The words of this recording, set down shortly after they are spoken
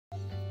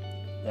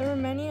There were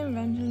many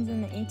inventions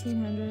in the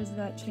 1800s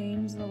that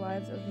changed the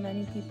lives of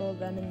many people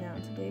then and now.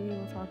 Today we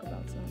will talk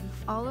about some.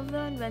 All of the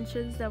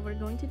inventions that we're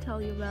going to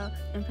tell you about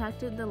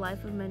impacted the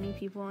life of many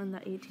people in the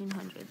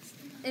 1800s.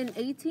 In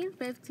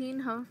 1815,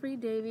 Humphrey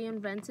Davy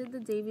invented the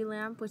Davy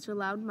lamp, which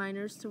allowed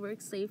miners to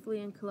work safely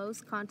in close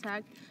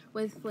contact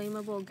with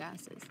flammable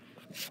gases.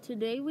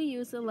 Today we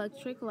use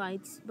electric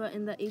lights, but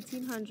in the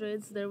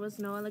 1800s there was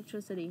no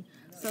electricity,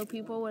 so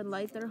people would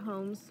light their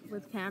homes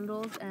with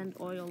candles and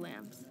oil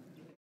lamps.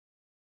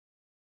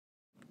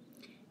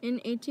 In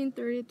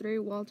 1833,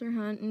 Walter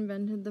Hunt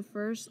invented the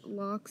first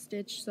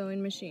lock-stitch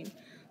sewing machine,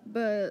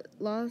 but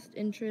lost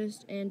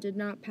interest and did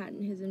not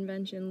patent his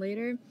invention.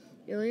 Later,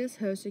 Elias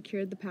Howe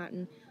secured the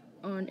patent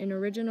on an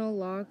original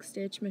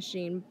lock-stitch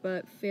machine,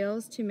 but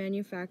fails to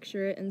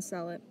manufacture it and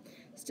sell it.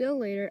 Still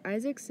later,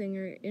 Isaac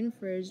Singer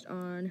infringed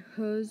on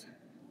Howe's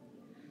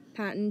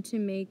patent to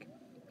make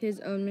his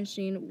own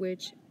machine,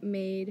 which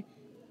made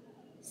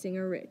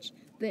Singer rich.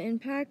 The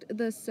impact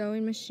the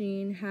sewing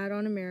machine had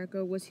on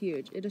America was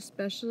huge. It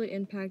especially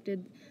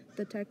impacted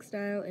the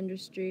textile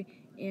industry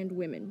and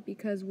women,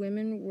 because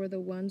women were the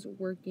ones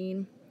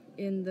working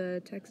in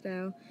the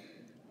textile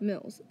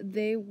mills.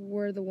 They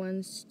were the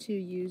ones to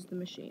use the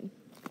machine.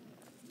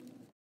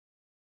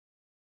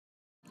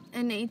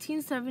 In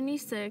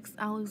 1876,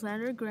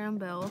 Alexander Graham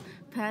Bell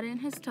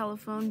patented his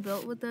telephone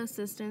built with the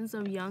assistance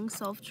of young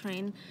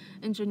self-trained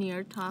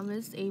engineer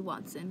Thomas A.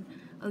 Watson.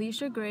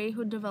 Elisha Gray,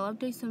 who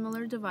developed a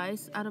similar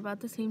device at about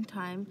the same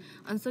time,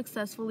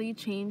 unsuccessfully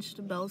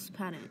changed Bell's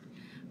patent.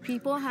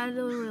 People had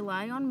to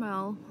rely on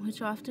mail,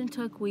 which often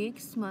took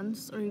weeks,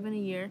 months, or even a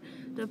year,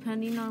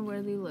 depending on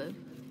where they lived.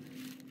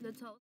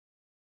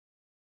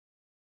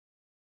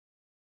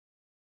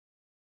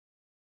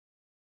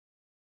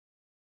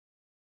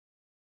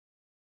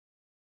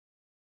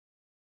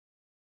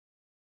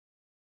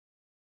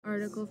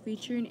 Article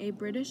featuring a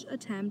British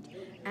attempt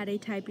at a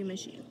typing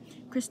machine.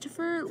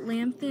 Christopher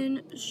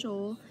Lambton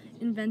Scholl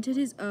invented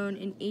his own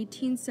in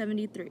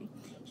 1873.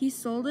 He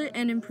sold it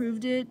and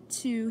improved it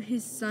to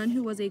his son,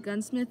 who was a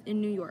gunsmith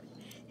in New York,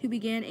 who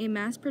began a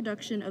mass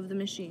production of the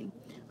machine.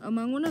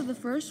 Among one of the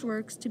first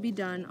works to be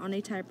done on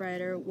a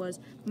typewriter was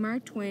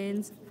Mark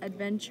Twain's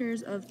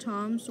Adventures of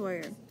Tom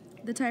Sawyer.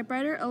 The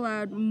typewriter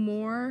allowed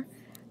more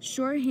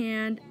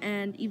shorthand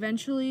and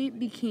eventually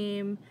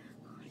became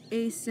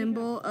a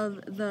symbol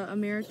of the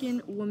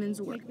American woman's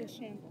work.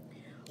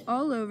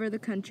 All over the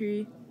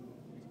country,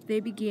 they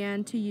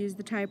began to use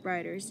the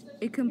typewriters.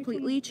 It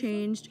completely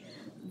changed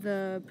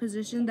the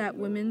position that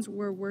women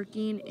were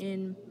working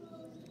in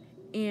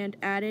and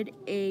added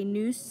a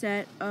new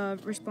set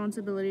of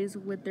responsibilities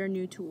with their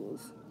new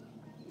tools.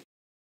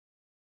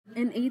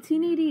 In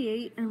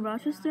 1888, in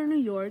Rochester, New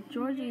York,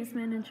 George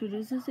Eastman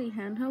introduces a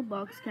handheld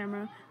box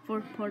camera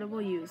for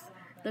portable use.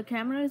 The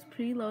camera is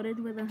preloaded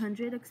with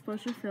 100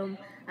 exposure film.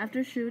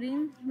 After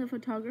shooting, the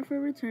photographer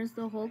returns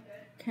the whole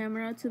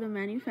camera to the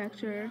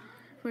manufacturer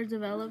for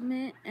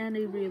development and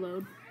a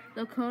reload.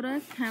 The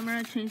Kodak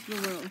camera changed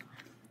the world.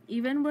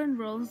 Even when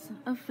rolls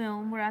of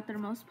film were at their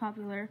most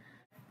popular,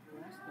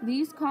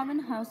 these common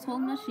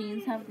household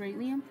machines have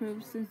greatly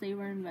improved since they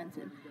were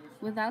invented.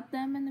 Without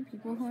them and the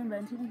people who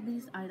invented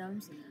these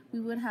items, we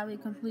would have a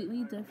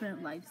completely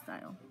different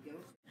lifestyle.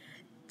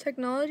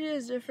 Technology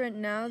is different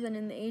now than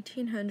in the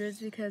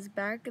 1800s because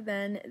back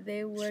then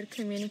they would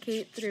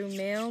communicate through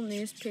mail,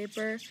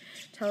 newspaper,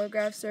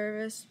 telegraph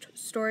service,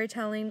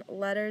 storytelling,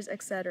 letters,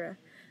 etc.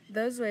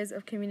 Those ways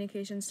of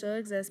communication still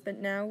exist, but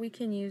now we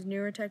can use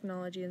newer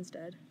technology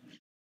instead.